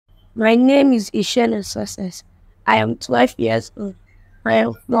My name is Ichene Success. I am 12 years old. I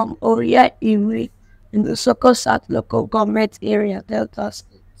am from Ichene in the Soko South local government area, Delta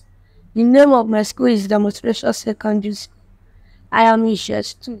State. The name of my school is Demonstration Secondary School. I am in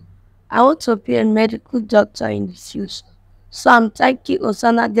Shes 2. I want to be a medical doctor in the future. So I'm thanking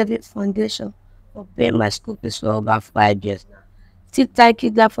Osana David Foundation for paying my school fees for over 5 years now. Still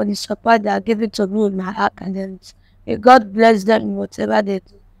thanking them for the support they are giving to me in my academics. May God bless them in whatever they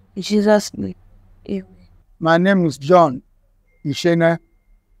do. In Jesus' name, amen. My name is John Ichene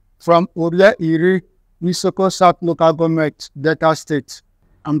from Ichene, Nisoko South Local Government, Delta State.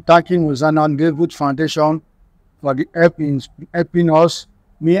 I'm thanking Osana David Foundation for the help in helping us,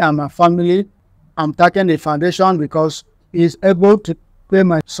 me and my family. I'm thanking the foundation because he's able to pay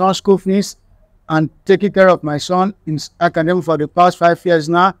my son's school fees and taking care of my son in academic for the past 5 years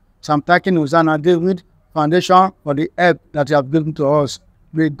now. So I'm thanking Osana David Foundation for the help that they have given to us.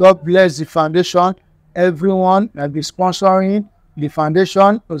 May God bless the foundation, everyone that is sponsoring the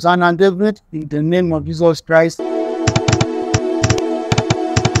foundation, Osana David, in the name of Jesus Christ.